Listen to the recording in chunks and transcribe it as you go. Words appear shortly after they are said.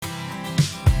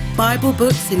Bible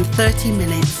books in 30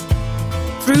 minutes.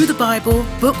 Through the Bible,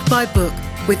 book by book,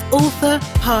 with author,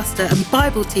 pastor and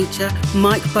Bible teacher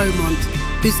Mike Beaumont,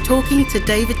 who's talking to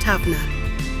David Taverner.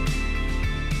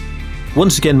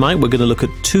 Once again, Mike, we're going to look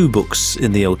at two books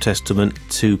in the Old Testament,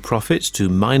 two prophets, two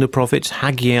minor prophets,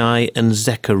 Haggai and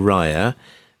Zechariah.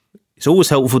 It's always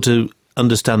helpful to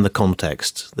understand the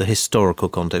context, the historical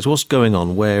context. What's going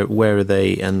on? Where are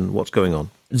they and what's going on?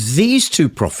 These two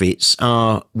prophets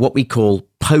are what we call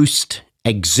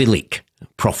post-exilic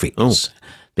prophets. Oh.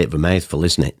 Bit of a mouthful,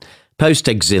 isn't it?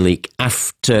 Post-exilic,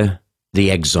 after the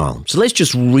exile. So let's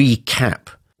just recap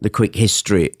the quick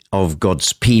history of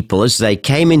God's people as they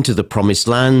came into the promised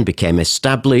land, became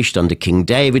established under King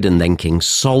David and then King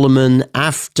Solomon.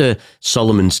 After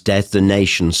Solomon's death, the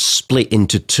nation split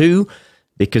into two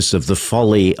because of the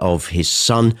folly of his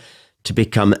son, to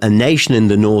become a nation in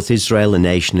the north, Israel, a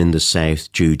nation in the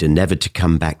south, Judah, never to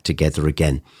come back together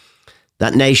again.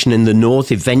 That nation in the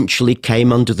north eventually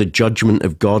came under the judgment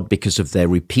of God because of their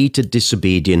repeated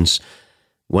disobedience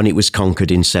when it was conquered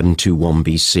in 721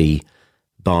 BC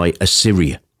by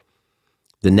Assyria.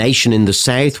 The nation in the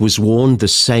south was warned the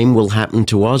same will happen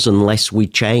to us unless we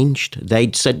changed.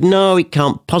 They'd said, no, it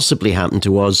can't possibly happen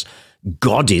to us.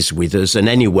 God is with us, and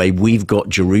anyway, we've got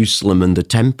Jerusalem and the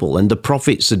temple. And the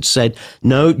prophets had said,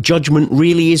 no, judgment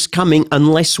really is coming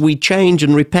unless we change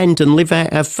and repent and live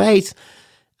out our faith.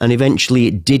 And eventually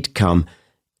it did come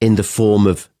in the form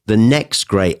of the next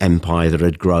great empire that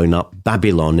had grown up,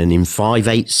 Babylon. And in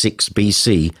 586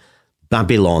 BC,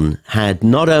 Babylon had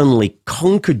not only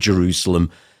conquered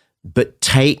Jerusalem, but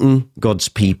taken God's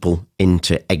people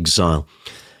into exile.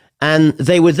 And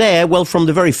they were there, well, from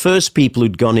the very first people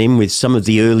who'd gone in with some of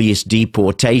the earliest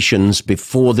deportations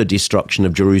before the destruction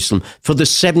of Jerusalem for the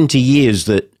 70 years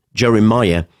that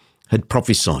Jeremiah had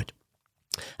prophesied.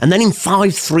 And then in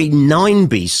 539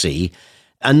 BC,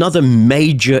 another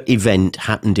major event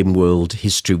happened in world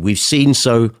history. We've seen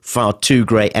so far two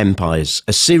great empires,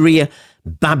 Assyria,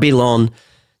 Babylon.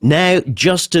 Now,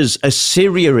 just as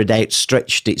Assyria had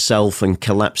outstretched itself and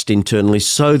collapsed internally,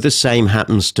 so the same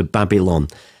happens to Babylon.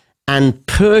 And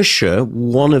Persia,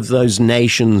 one of those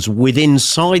nations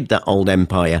inside that old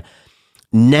empire,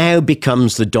 now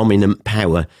becomes the dominant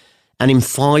power. And in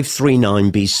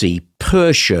 539 BC,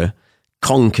 Persia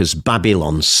conquers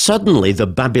Babylon. Suddenly, the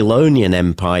Babylonian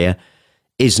Empire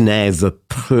is now the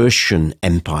Persian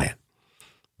Empire.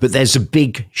 But there's a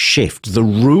big shift. The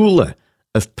ruler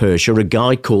of Persia, a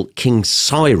guy called King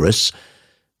Cyrus,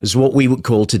 is what we would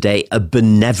call today a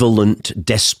benevolent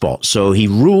despot. So he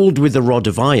ruled with a rod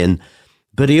of iron,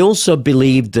 but he also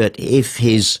believed that if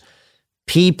his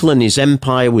people and his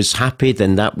empire was happy,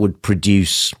 then that would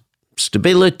produce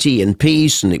stability and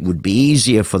peace, and it would be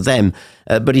easier for them.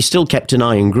 But he still kept an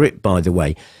iron grip, by the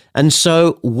way. And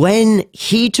so when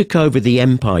he took over the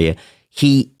empire,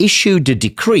 he issued a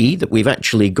decree that we've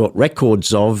actually got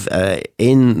records of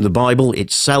in the Bible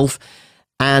itself,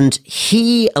 and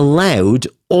he allowed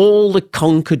all the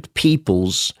conquered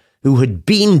peoples who had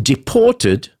been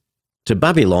deported to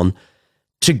Babylon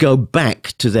to go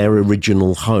back to their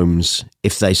original homes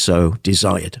if they so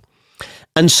desired.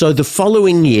 And so the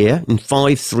following year, in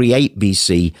 538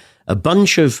 BC, a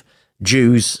bunch of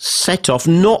Jews set off,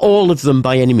 not all of them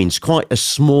by any means, quite a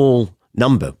small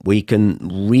number. We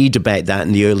can read about that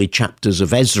in the early chapters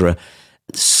of Ezra,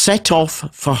 set off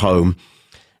for home,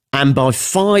 and by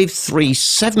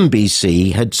 537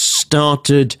 BC had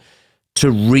started to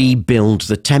rebuild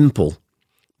the temple.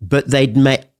 But they'd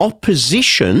met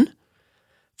opposition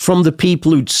from the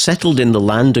people who'd settled in the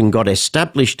land and got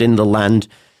established in the land,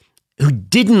 who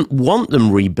didn't want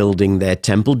them rebuilding their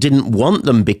temple, didn't want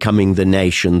them becoming the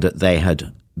nation that they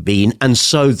had been, and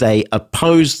so they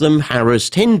opposed them,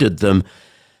 harassed, hindered them,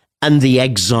 and the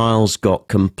exiles got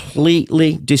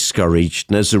completely discouraged.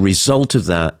 And as a result of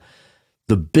that,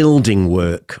 the building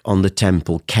work on the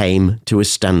temple came to a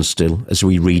standstill, as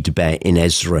we read about in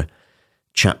Ezra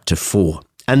chapter 4.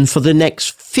 And for the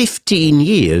next 15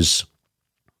 years,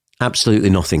 absolutely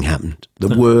nothing happened.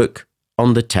 The work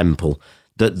on the temple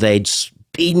that they'd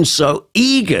been so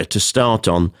eager to start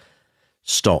on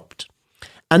stopped.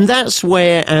 And that's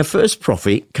where our first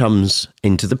prophet comes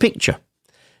into the picture.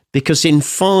 Because in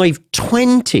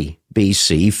 520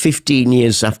 BC, 15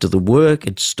 years after the work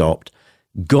had stopped,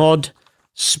 God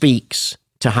speaks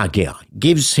to Haggai,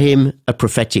 gives him a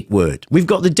prophetic word. We've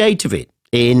got the date of it.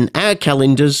 In our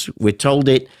calendars, we're told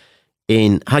it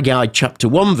in Haggai chapter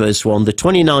 1, verse 1, the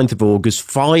 29th of August,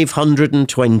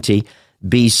 520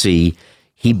 BC,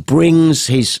 he brings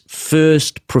his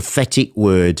first prophetic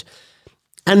word.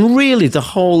 And really, the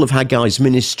whole of Haggai's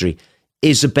ministry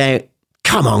is about,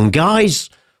 come on, guys,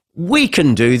 we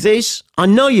can do this. I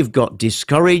know you've got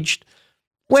discouraged.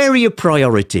 Where are your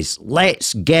priorities?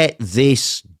 Let's get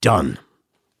this done.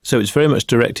 So it's very much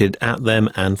directed at them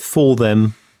and for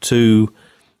them to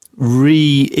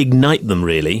reignite them,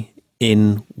 really,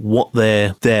 in what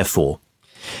they're there for.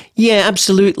 Yeah,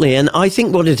 absolutely. And I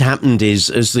think what had happened is,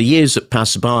 as the years that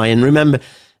pass by, and remember,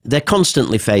 they're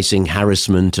constantly facing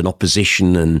harassment and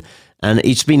opposition, and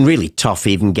it's been really tough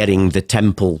even getting the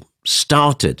temple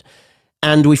started.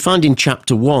 And we find in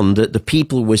chapter 1 that the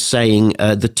people were saying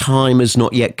the time has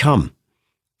not yet come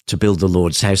to build the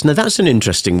Lord's house. Now, that's an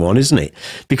interesting one, isn't it?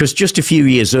 Because just a few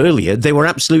years earlier, they were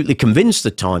absolutely convinced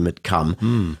the time had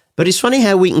come. But it's funny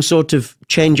how we can sort of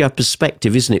change our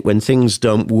perspective, isn't it, when things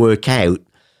don't work out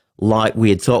like we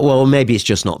had thought. Well, maybe it's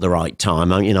just not the right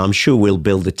time. I'm sure we'll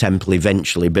build the temple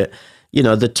eventually, but,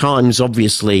 the time's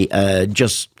obviously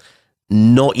just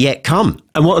not yet come.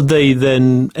 And what have they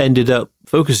then ended up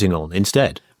focusing on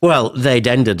instead? Well, they'd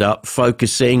ended up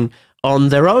focusing on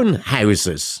their own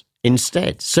houses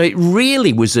instead. So it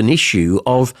really was an issue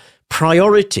of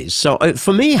priorities. So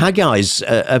for me, Haggai's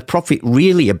a prophet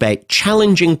really about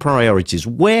challenging priorities.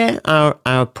 Where are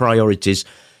our priorities?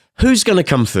 Who's going to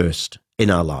come first in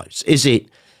our lives? Is it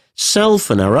self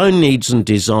and our own needs and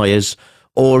desires,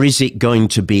 or is it going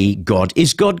to be God?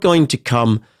 Is God going to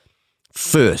come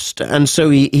first? And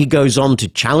so he goes on to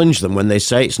challenge them when they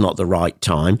say it's not the right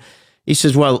time. He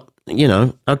says, well,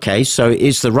 okay, so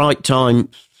it's the right time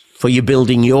for you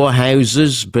building your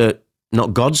houses, but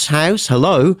not God's house?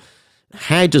 Hello?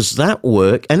 How does that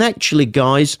work? And actually,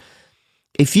 guys,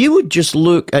 if you would just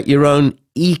look at your own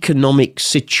economic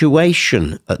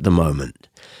situation at the moment,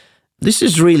 this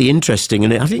is really interesting,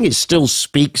 and I think it still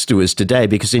speaks to us today,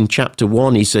 because in chapter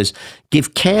 1 he says,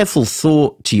 give careful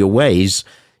thought to your ways.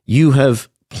 You have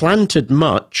planted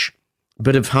much,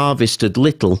 but have harvested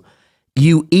little.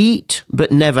 You eat,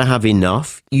 but never have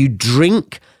enough. You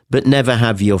drink, but never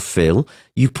have your fill.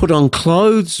 You put on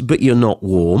clothes, but you're not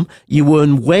warm. You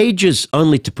earn wages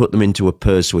only to put them into a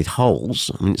purse with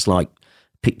holes. It's like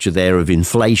a picture there of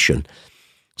inflation.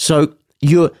 So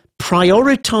you're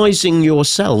prioritizing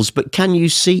yourselves, but can you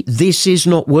see this is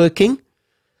not working?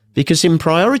 Because in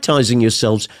prioritizing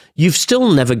yourselves, you've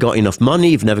still never got enough money,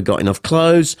 you've never got enough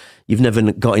clothes, you've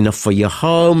never got enough for your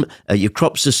home, your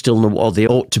crops are still not what they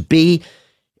ought to be.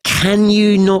 Can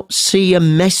you not see a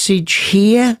message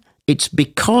here? It's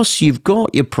because you've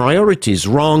got your priorities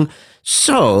wrong.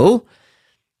 So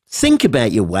think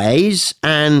about your ways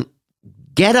and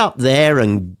get up there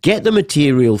and get the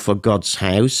material for God's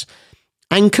house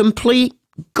and complete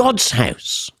God's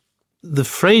house. The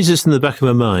phrase that's in the back of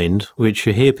my mind, which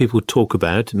you hear people talk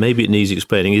about, maybe it needs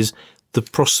explaining, is the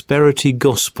prosperity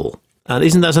gospel. And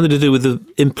isn't that something to do with the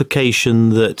implication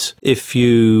that if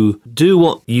you do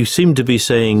what you seem to be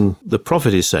saying the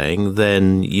prophet is saying,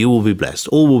 then you will be blessed,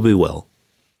 all will be well?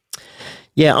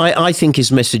 Yeah, I think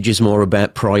his message is more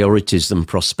about priorities than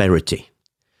prosperity.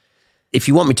 If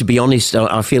you want me to be honest,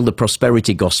 I feel the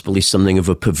prosperity gospel is something of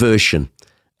a perversion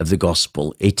of the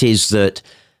gospel. It is that,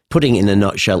 putting it in a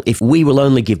nutshell, if we will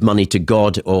only give money to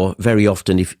God, or very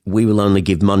often if we will only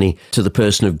give money to the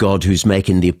person of God who's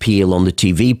making the appeal on the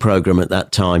TV program at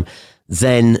that time,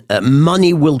 then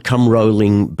money will come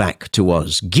rolling back to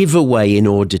us. Give away in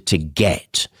order to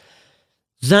get.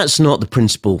 That's not the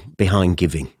principle behind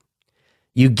giving.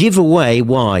 You give away,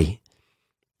 why?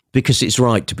 Because it's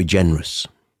right to be generous.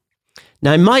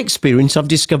 Now, in my experience, I've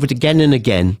discovered again and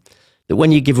again that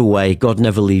when you give away, God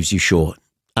never leaves you short.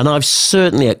 And I've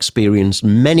certainly experienced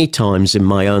many times in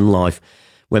my own life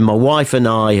when my wife and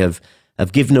I have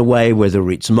given away,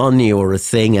 whether it's money or a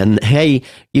thing, and hey,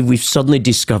 we've suddenly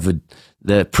discovered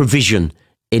the provision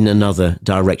in another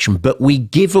direction. But we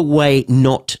give away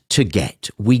not to get.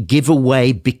 We give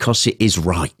away because it is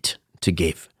right to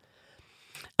give.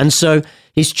 And so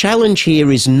his challenge here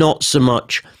is not so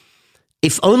much,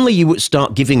 if only you would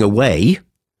start giving away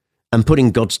and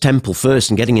putting God's temple first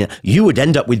and getting it, you would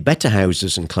end up with better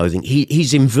houses and clothing.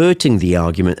 He's inverting the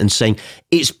argument and saying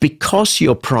it's because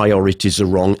your priorities are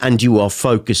wrong and you are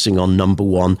focusing on number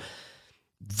one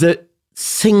that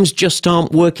things just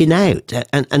aren't working out.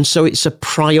 And so it's a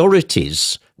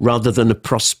priorities rather than a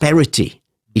prosperity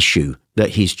issue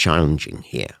that he's challenging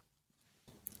here.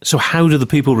 So how do the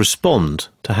people respond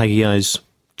to Haggai's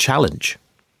challenge?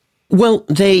 Well,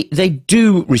 they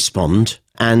do respond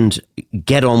and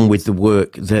get on with the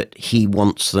work that he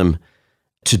wants them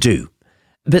to do.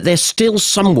 But they're still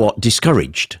somewhat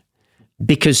discouraged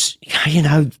because,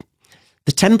 the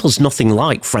temple's nothing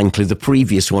like, frankly, the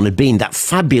previous one had been, that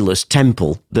fabulous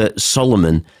temple that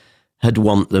Solomon had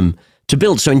want them to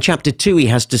build. So in chapter 2, he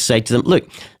has to say to them, look,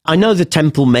 I know the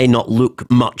temple may not look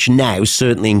much now,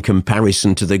 certainly in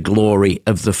comparison to the glory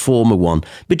of the former one.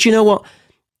 But you know what?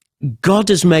 God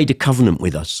has made a covenant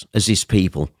with us as his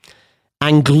people,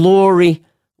 and glory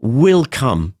will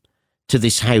come to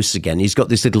this house again. He's got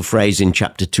this little phrase in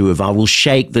chapter 2 of, I will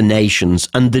shake the nations,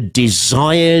 and the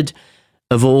desired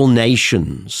of all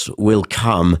nations will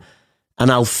come,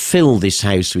 and I'll fill this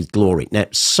house with glory. Now,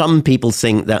 some people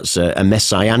think that's a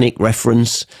messianic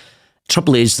reference.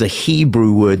 Trouble is, the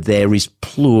Hebrew word there is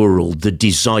plural, the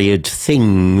desired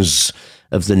things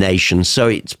of the nations. So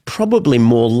it's probably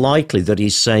more likely that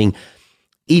he's saying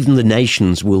even the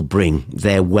nations will bring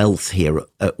their wealth here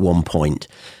at one point.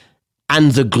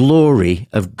 And the glory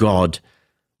of God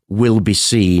will be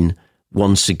seen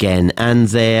once again, and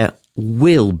there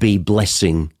will be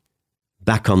blessing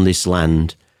back on this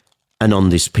land and on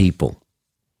this people.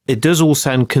 It does all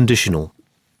sound conditional.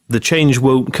 The change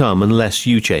won't come unless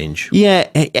you change. Yeah,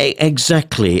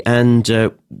 exactly.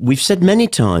 And we've said many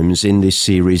times in this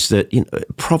series that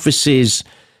prophecies,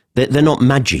 they're not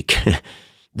magic.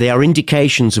 They are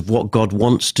indications of what God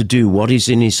wants to do, what is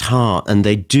in his heart, and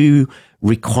they do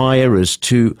require us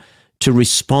to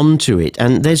respond to it.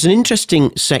 And there's an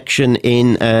interesting section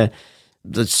in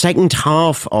the second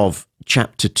half of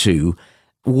chapter 2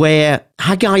 where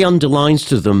Haggai underlines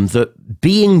to them that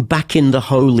being back in the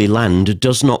Holy Land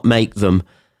does not make them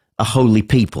a holy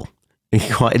people.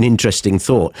 Quite an interesting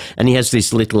thought. And he has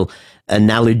this little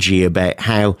analogy about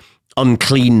how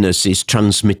uncleanness is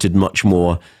transmitted much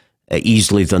more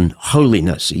easily than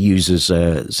holiness. He uses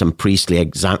some priestly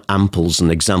examples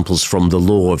and examples from the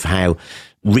law of how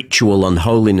ritual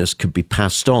unholiness could be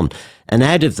passed on. And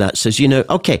out of that says,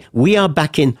 okay, we are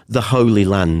back in the Holy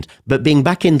Land, but being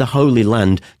back in the Holy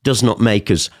Land does not make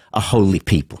us a holy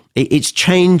people. It's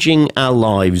changing our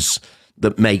lives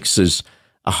that makes us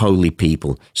a holy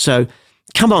people. So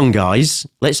come on, guys,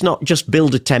 let's not just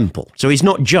build a temple. So it's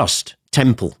not just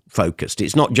temple focused.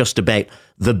 It's not just about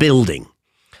the building,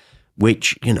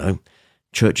 which,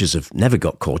 churches have never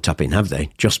got caught up in, have they?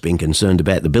 Just being concerned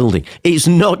about the building. It's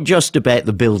not just about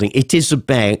the building. It is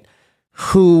about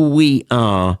who we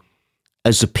are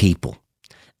as a people.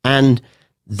 And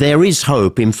there is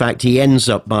hope. In fact, he ends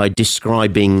up by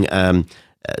describing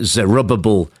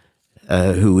Zerubbabel,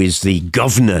 who is the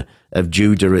governor of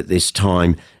Judah at this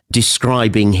time,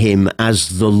 describing him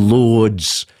as the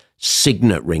Lord's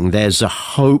signet ring. There's a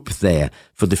hope there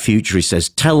for the future. He says,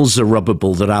 tell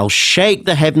Zerubbabel that I'll shake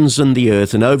the heavens and the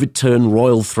earth and overturn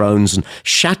royal thrones and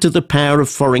shatter the power of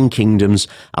foreign kingdoms.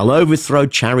 I'll overthrow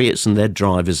chariots and their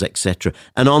drivers, etc.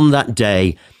 And on that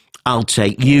day, I'll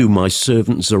take you, my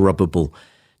servant Zerubbabel,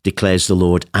 declares the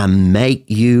Lord, and make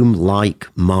you like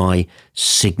my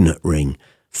signet ring,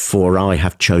 for I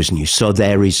have chosen you. So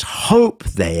there is hope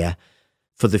there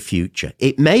for the future.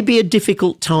 It may be a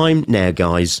difficult time now,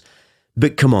 guys,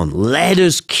 but come on, let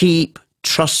us keep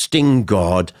trusting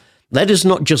God. Let us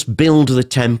not just build the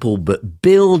temple, but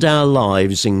build our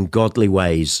lives in godly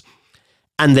ways.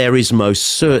 And there is most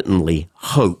certainly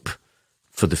hope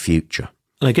for the future.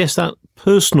 And I guess that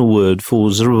personal word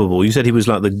for Zerubbabel, you said he was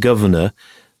like the governor,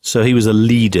 so he was a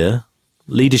leader.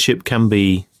 Leadership can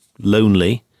be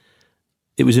lonely.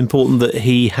 It was important that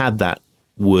he had that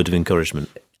word of encouragement.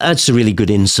 That's a really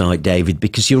good insight, David,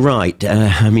 because you're right.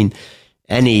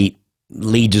 Any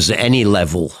leaders at any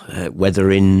level,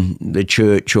 whether in the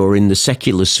church or in the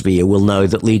secular sphere, will know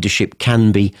that leadership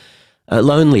can be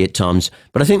lonely at times.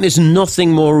 But I think there's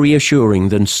nothing more reassuring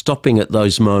than stopping at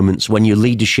those moments when your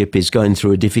leadership is going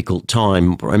through a difficult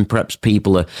time and perhaps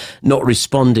people are not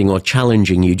responding or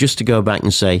challenging you, just to go back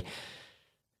and say,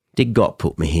 did God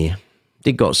put me here?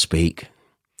 Did God speak?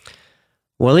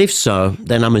 Well, if so,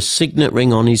 then I'm a signet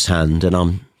ring on his hand and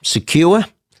I'm secure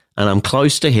and I'm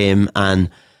close to him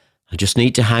and I just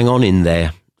need to hang on in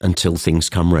there until things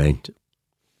come round.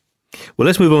 Well,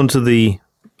 let's move on to the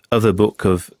other book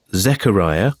of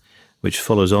Zechariah, which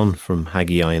follows on from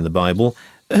Haggai in the Bible.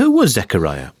 Who was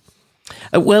Zechariah?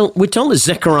 Well, we're told that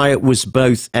Zechariah was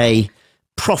both a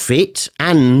prophet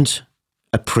and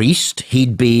a priest.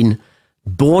 He'd been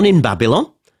born in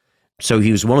Babylon. So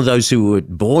he was one of those who were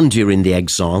born during the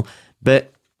exile,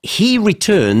 but he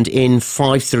returned in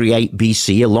 538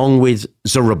 BC along with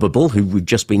Zerubbabel, who we've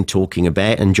just been talking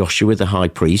about, and Joshua the high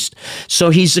priest. So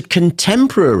he's a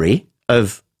contemporary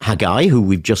of Haggai, who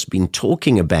we've just been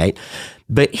talking about,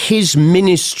 but his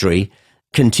ministry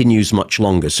continues much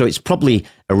longer. So it's probably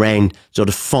around sort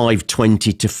of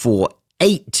 520 to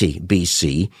 480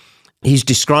 BC. He's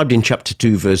described in chapter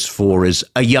 2, verse 4 as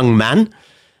a young man.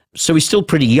 So he's still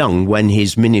pretty young when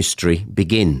his ministry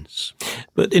begins.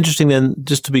 But interesting then,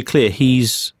 just to be clear,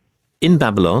 he's in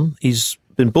Babylon. He's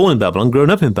been born in Babylon, grown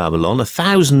up in Babylon,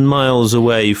 1,000 miles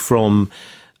away from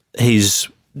his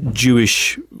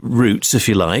Jewish roots, if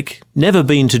you like, never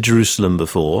been to Jerusalem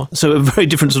before. So a very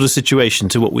different sort of situation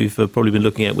to what we've probably been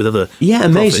looking at with other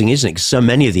amazing, prophets. isn't it? 'Cause so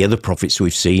many of the other prophets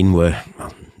we've seen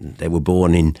they were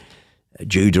born in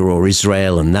Judah or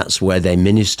Israel, and that's where they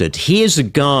ministered. Here's a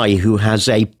guy who has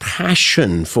a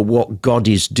passion for what God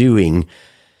is doing,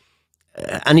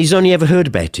 and he's only ever heard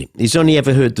about it. He's only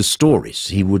ever heard the stories.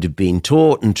 He would have been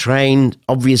taught and trained,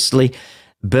 obviously,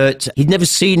 but he'd never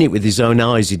seen it with his own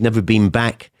eyes. He'd never been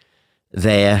back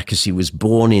there because he was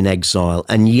born in exile,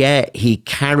 and yet he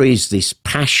carries this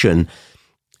passion,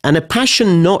 and a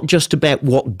passion not just about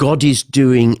what God is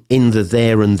doing in the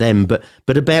there and then, but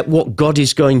about what God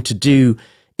is going to do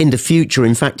in the future.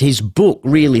 In fact, his book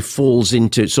really falls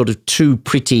into sort of two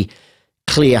pretty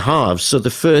clear halves. So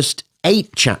the first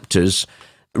 8 chapters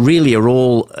really are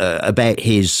all about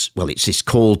it's his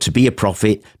call to be a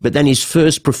prophet, but then his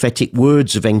first prophetic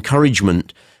words of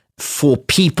encouragement for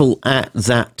people at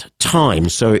that time.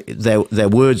 So they're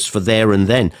words for there and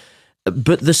then.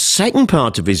 But the second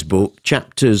part of his book,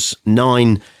 chapters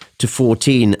 9 to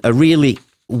 14, are really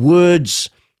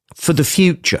words for the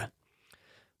future,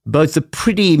 both the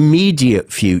pretty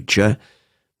immediate future,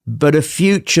 but a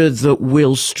future that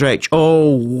will stretch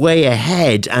way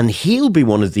ahead. And he'll be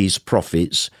one of these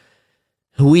prophets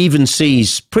who even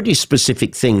sees pretty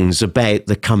specific things about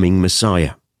the coming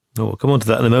Messiah. Oh, we'll come on to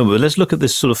that in a moment. But let's look at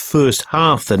this sort of first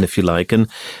half then, if you like, and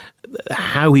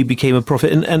how he became a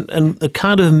prophet and the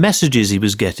kind of messages he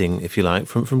was getting, if you like,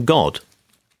 from God.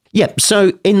 Yeah,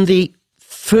 so in the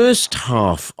first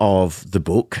half of the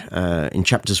book, in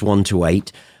chapters 1 to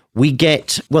 8, he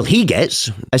gets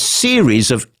a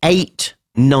series of 8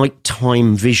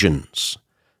 nighttime visions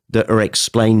that are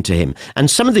explained to him. And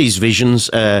some of these visions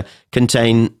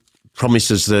contain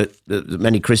promises that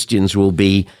many Christians will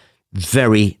be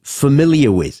very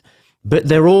familiar with. But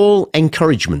they're all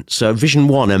encouragement. So vision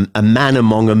 1, a man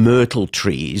among a myrtle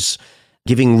trees,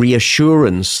 giving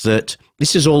reassurance that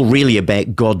this is all really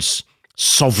about God's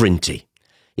sovereignty.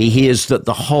 He hears that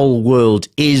the whole world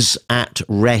is at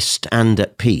rest and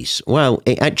at peace. Well,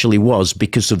 it actually was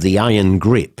because of the iron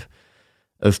grip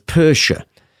of Persia.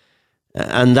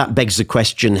 And that begs the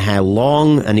question, how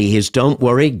long? And he hears, don't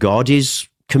worry, God is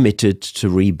committed to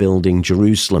rebuilding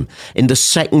Jerusalem. In the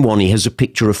second one, he has a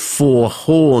picture of 4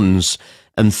 horns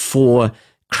and 4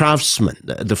 craftsmen.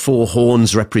 The 4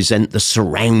 horns represent the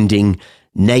surrounding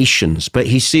nations, but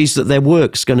he sees that their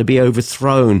work's going to be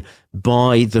overthrown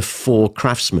by the 4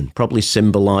 craftsmen, probably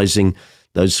symbolizing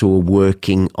those who are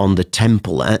working on the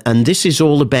temple. And this is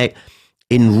all about,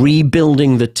 in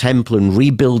rebuilding the temple and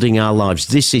rebuilding our lives,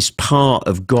 this is part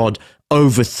of God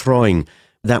overthrowing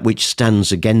that which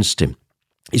stands against him.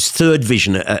 His third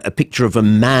vision, a picture of a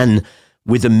man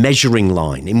with a measuring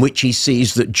line in which he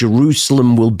sees that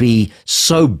Jerusalem will be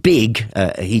so big,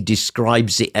 he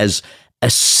describes it as a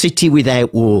city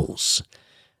without walls.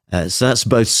 So that's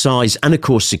both size and, of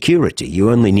course, security. You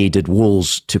only needed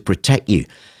walls to protect you.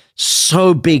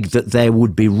 So big that there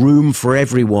would be room for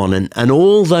everyone, and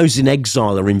all those in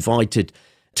exile are invited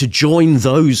to join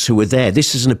those who are there.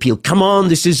 This is an appeal. Come on,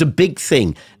 this is a big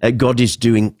thing God is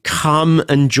doing. Come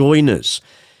and join us.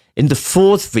 In the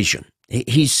fourth vision,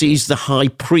 he sees the high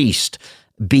priest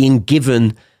being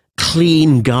given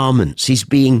clean garments. He's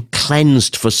being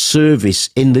cleansed for service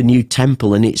in the new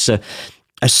temple, and it's a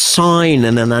sign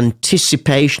and an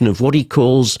anticipation of what he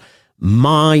calls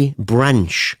my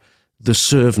branch, the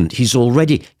servant. He's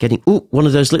already getting one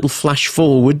of those little flash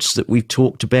forwards that we've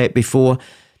talked about before,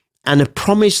 and a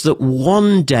promise that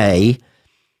one day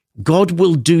God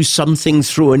will do something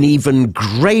through an even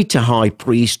greater high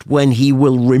priest when he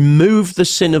will remove the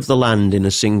sin of the land in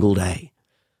a single day.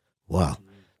 Wow,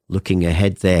 looking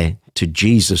ahead there to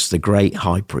Jesus, the great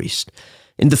high priest.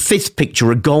 In the fifth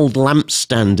picture, a gold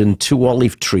lampstand and 2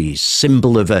 olive trees,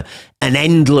 symbol of an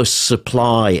endless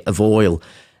supply of oil.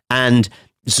 And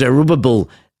Zerubbabel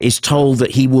is told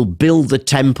that he will build the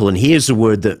temple, and here's a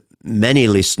word that many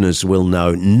listeners will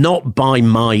know, not by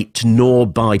might nor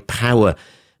by power,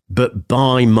 but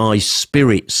by my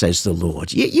spirit, says the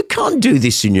Lord. You can't do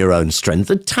this in your own strength.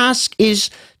 The task is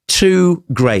too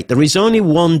great. There is only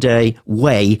one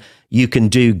way you can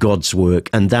do God's work,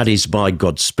 and that is by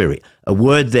God's Spirit. A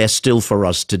word there still for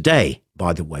us today,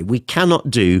 by the way. We cannot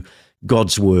do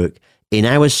God's work in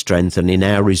our strength and in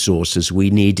our resources. We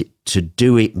need to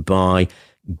do it by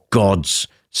God's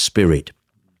Spirit.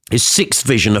 His sixth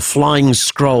vision, a flying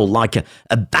scroll like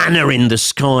a banner in the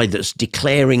sky that's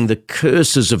declaring the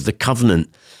curses of the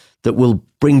covenant that will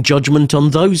bring judgment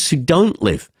on those who don't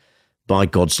live by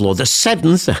God's law. The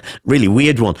seventh, a really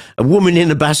weird one, a woman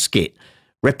in a basket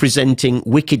representing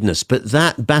wickedness. But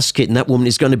that basket and that woman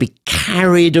is going to be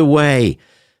carried away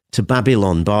to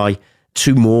Babylon by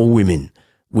two more women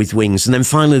with wings. And then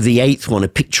finally, the eighth one, a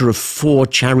picture of four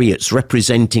chariots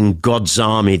representing God's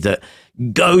army that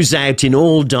goes out in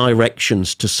all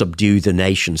directions to subdue the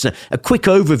nations. Now, a quick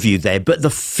overview there, but the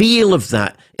feel of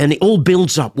that, and it all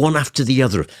builds up one after the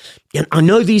other. And I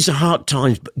know these are hard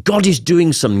times, but God is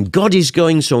doing something. God is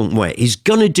going somewhere. He's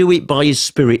going to do it by his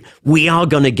Spirit. We are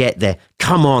going to get there.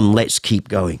 Come on, let's keep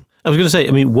going. I was going to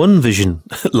say, one vision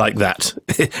like that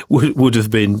would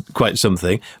have been quite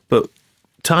something, but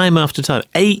time after time,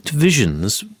 8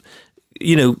 visions.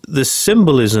 The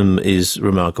symbolism is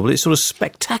remarkable. It's sort of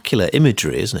spectacular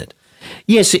imagery, isn't it?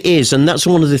 Yes, it is. And that's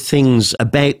one of the things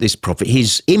about this prophet.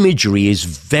 His imagery is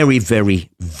very, very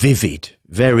vivid,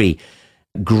 very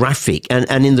graphic.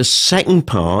 And in the second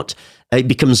part, it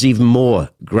becomes even more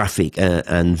graphic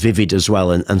and vivid as well.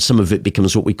 And some of it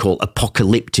becomes what we call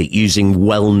apocalyptic, using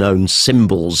well-known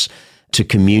symbols to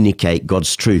communicate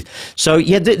God's truth. So,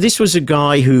 yeah, this was a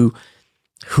guy who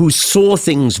saw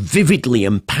things vividly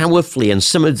and powerfully, and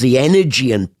some of the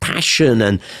energy and passion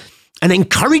and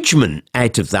encouragement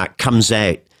out of that comes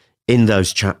out in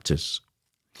those chapters.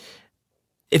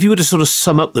 If you were to sort of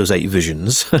sum up those 8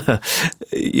 visions,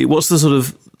 what's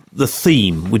the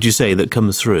theme, would you say, that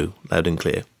comes through loud and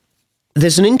clear?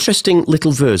 There's an interesting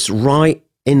little verse right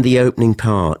in the opening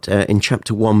part, in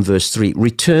chapter 1, verse 3,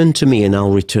 "Return to me and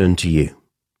I'll return to you."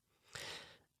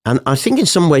 And I think in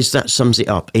some ways that sums it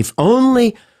up. If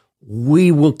only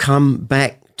we will come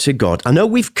back to God. I know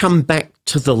we've come back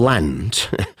to the land,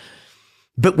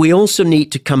 but we also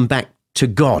need to come back to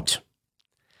God.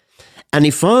 And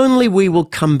if only we will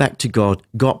come back to God,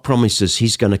 God promises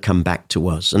he's going to come back to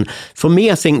us. And for me,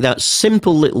 I think that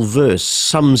simple little verse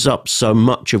sums up so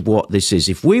much of what this is.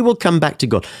 If we will come back to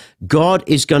God, God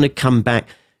is going to come back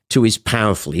to us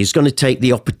powerfully. He's going to take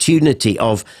the opportunity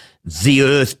of the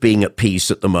earth being at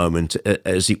peace at the moment,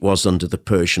 as it was under the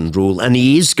Persian rule. And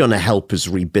he is going to help us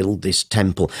rebuild this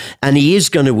temple. And he is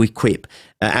going to equip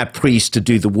our priests to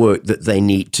do the work that they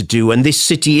need to do. And this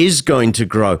city is going to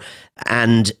grow.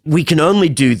 And we can only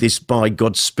do this by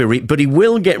God's Spirit, but he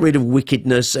will get rid of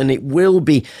wickedness and it will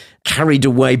be carried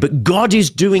away. But God is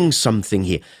doing something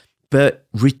here. But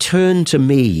return to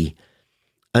me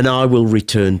and I will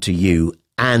return to you.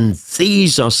 And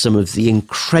these are some of the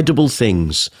incredible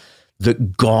things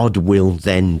that God will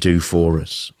then do for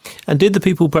us. And did the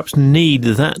people perhaps need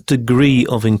that degree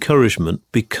of encouragement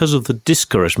because of the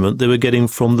discouragement they were getting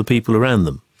from the people around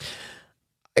them?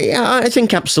 Yeah, I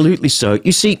think absolutely so.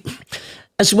 You see,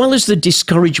 as well as the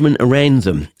discouragement around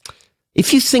them,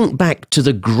 if you think back to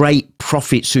the great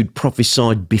prophets who'd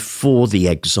prophesied before the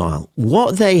exile,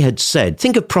 what they had said,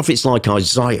 think of prophets like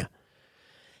Isaiah.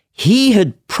 He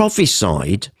had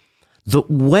prophesied that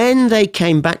when they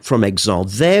came back from exile,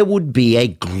 there would be a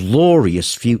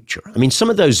glorious future. I mean, some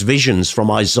of those visions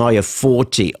from Isaiah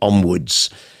 40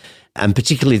 onwards, and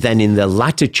particularly then in the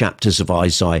latter chapters of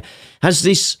Isaiah, has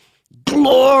this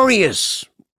glorious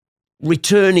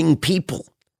returning people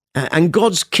and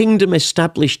God's kingdom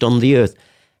established on the earth.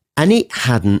 And it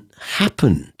hadn't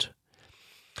happened.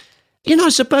 I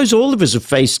suppose all of us have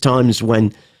faced times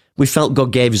when we felt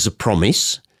God gave us a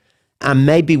promise, and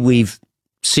maybe we've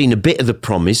seen a bit of the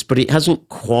promise, but it hasn't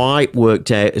quite worked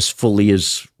out as fully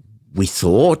as we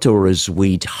thought or as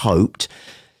we'd hoped.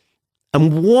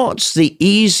 And what's the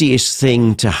easiest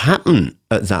thing to happen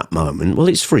at that moment? Well,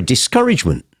 it's for a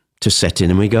discouragement to set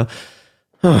in, and we go,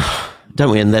 oh,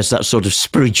 don't we? And there's that sort of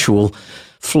spiritual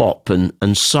flop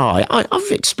and sigh.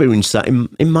 I've experienced that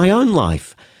in my own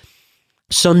life.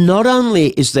 So not only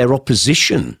is there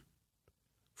opposition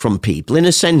from people, in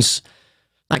a sense,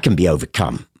 that can be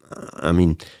overcome. I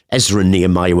mean, Ezra and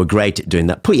Nehemiah were great at doing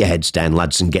that. Put your heads down,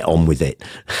 lads, and get on with it.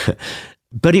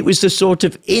 But it was the sort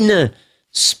of inner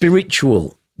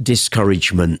spiritual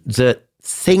discouragement that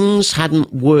things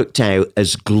hadn't worked out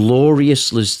as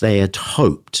glorious as they had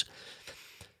hoped.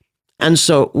 And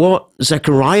so what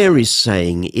Zechariah is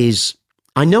saying is,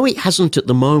 I know it hasn't at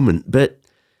the moment, but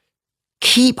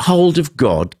keep hold of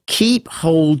God, keep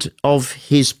hold of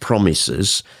his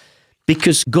promises,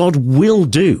 because God will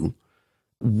do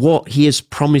what he has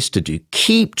promised to do.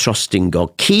 Keep trusting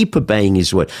God, keep obeying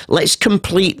his word. Let's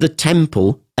complete the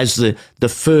temple as the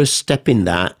first step in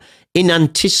that, in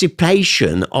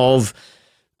anticipation of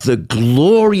the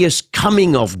glorious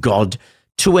coming of God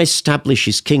to establish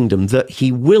his kingdom that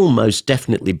he will most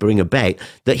definitely bring about,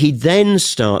 that he then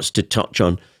starts to touch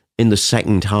on in the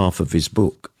second half of his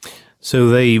book. So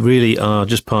they really are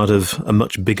just part of a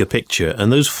much bigger picture.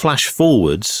 And those flash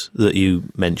forwards that you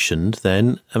mentioned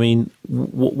then, I mean,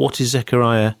 what is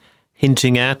Zechariah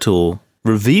hinting at or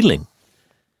revealing?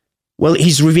 Well,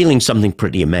 he's revealing something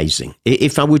pretty amazing.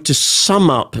 If I were to sum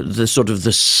up the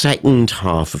second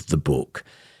half of the book,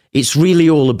 it's really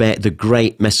all about the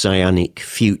great messianic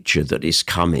future that is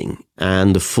coming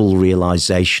and the full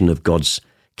realization of God's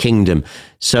kingdom.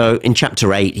 So in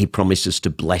chapter 8, he promises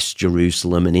to bless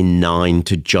Jerusalem, and in 9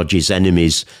 to judge his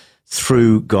enemies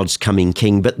through God's coming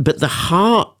king. But the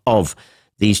heart of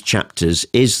these chapters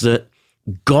is that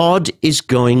God is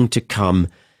going to come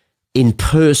in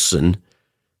person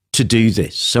to do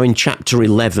this. So in chapter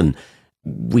 11,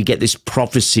 we get this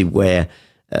prophecy where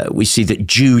we see that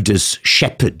Judah's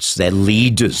shepherds, their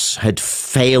leaders, had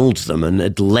failed them and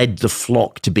had led the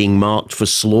flock to being marked for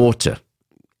slaughter.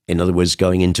 In other words,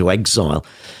 going into exile.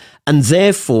 And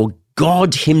therefore,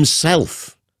 God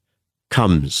himself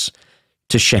comes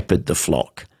to shepherd the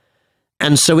flock.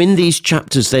 And so in these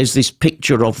chapters, there's this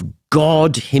picture of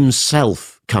God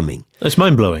himself coming. It's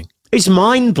mind-blowing. It's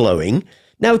mind-blowing.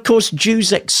 Now, of course,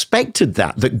 Jews expected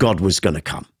that God was going to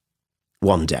come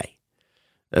one day.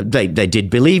 They did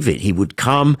believe it. He would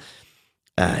come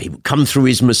through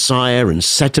his Messiah and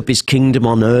set up his kingdom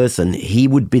on earth, and he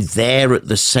would be there at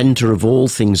the center of all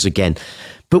things again.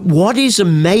 But what is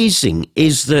amazing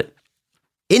is that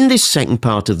in this second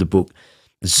part of the book,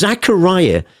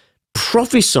 Zechariah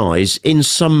prophesies in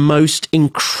some most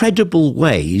incredible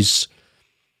ways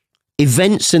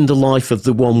events in the life of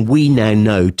the one we now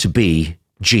know to be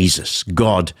Jesus,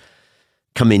 God,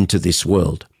 come into this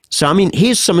world. So, I mean,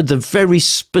 here's some of the very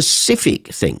specific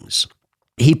things.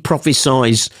 He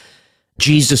prophesies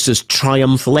Jesus'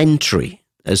 triumphal entry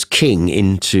as king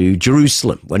into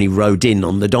Jerusalem when he rode in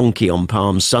on the donkey on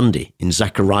Palm Sunday in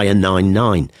Zechariah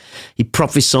 9:9. He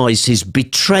prophesies his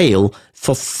betrayal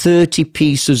for 30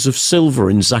 pieces of silver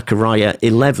in Zechariah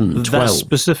 11:12. That's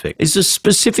specific. It's as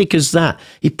specific as that.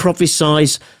 He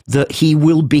prophesies that he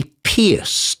will be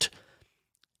pierced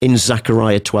in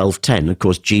Zechariah 12:10. Of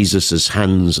course, Jesus'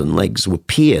 hands and legs were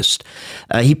pierced.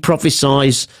 He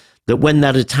prophesies that when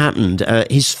that had happened,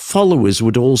 his followers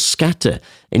would all scatter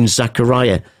in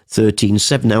Zechariah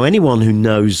 13:7. Now, anyone who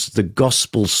knows the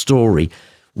gospel story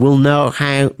will know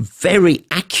how very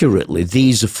accurately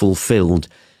these are fulfilled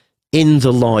in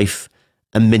the life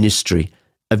and ministry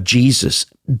of Jesus.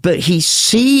 But he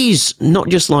sees not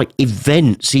just like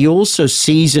events, he also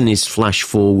sees in his flash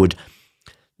forward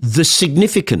the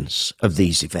significance of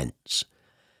these events.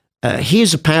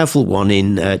 Here's a powerful one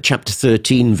in chapter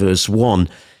 13, verse 1.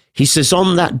 He says,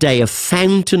 "On that day a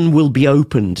fountain will be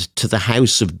opened to the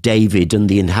house of David and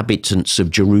the inhabitants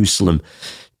of Jerusalem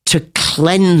to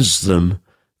cleanse them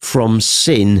from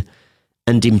sin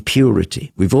and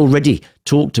impurity." We've already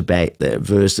talked about the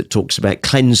verse that talks about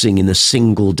cleansing in a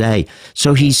single day.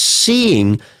 So he's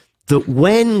seeing that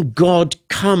when God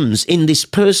comes in this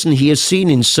person he has seen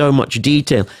in so much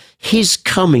detail, his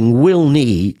coming will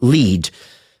lead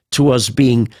to us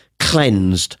being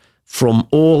cleansed from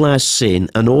all our sin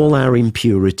and all our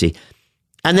impurity.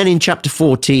 And then in chapter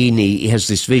 14, he has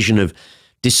this vision of,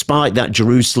 despite that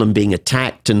Jerusalem being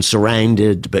attacked and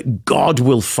surrounded, but God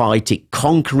will fight it,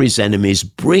 conquer his enemies,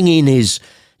 bring in his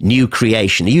new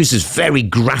creation. He uses very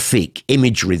graphic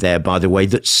imagery there, by the way,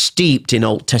 that's steeped in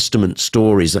Old Testament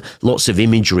stories, lots of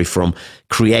imagery from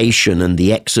creation and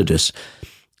the Exodus.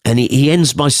 And he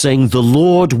ends by saying, "The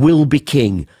Lord will be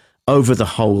king over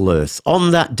the whole earth.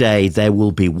 On that day there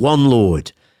will be one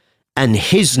Lord, and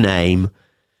his name,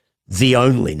 the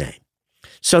only name."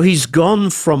 So he's gone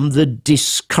from the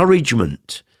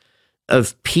discouragement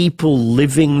of people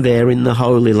living there in the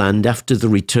Holy Land after the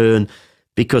return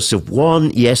because of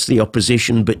one, yes, the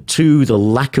opposition, but two, the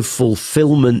lack of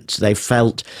fulfillment they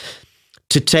felt,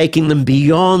 to taking them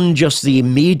beyond just the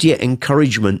immediate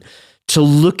encouragement to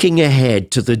looking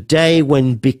ahead to the day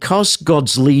when, because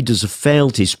God's leaders have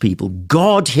failed his people,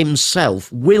 God himself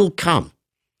will come.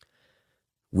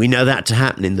 We know that to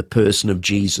happen in the person of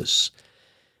Jesus.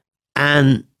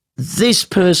 And this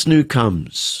person who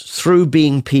comes through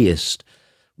being pierced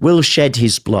will shed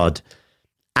his blood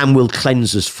and will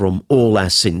cleanse us from all our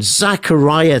sins.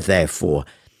 Zechariah, therefore,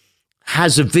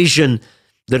 has a vision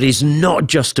that is not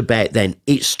just about then.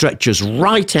 It stretches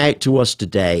right out to us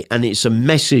today, and it's a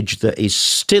message that is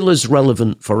still as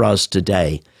relevant for us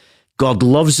today. God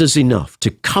loves us enough to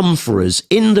come for us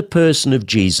in the person of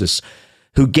Jesus,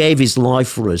 who gave his life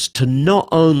for us to not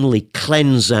only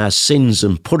cleanse our sins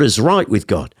and put us right with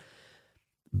God,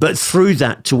 but through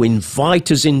that to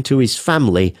invite us into his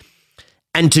family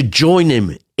and to join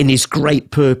him in his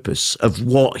great purpose of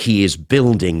what he is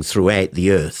building throughout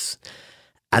the earth.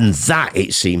 And that,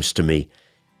 it seems to me,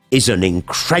 is an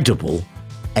incredible,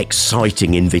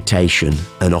 exciting invitation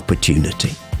and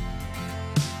opportunity.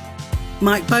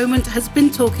 Mike Beaumont has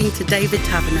been talking to David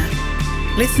Taverner.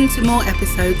 Listen to more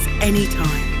episodes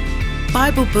anytime.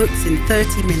 Bible books in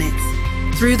 30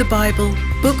 minutes. Through the Bible,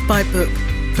 book by book,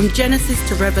 from Genesis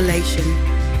to Revelation.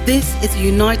 This is a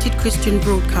United Christian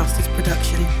Broadcasters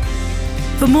production.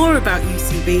 For more about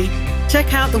UCB,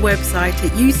 check out the website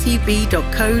at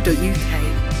ucb.co.uk.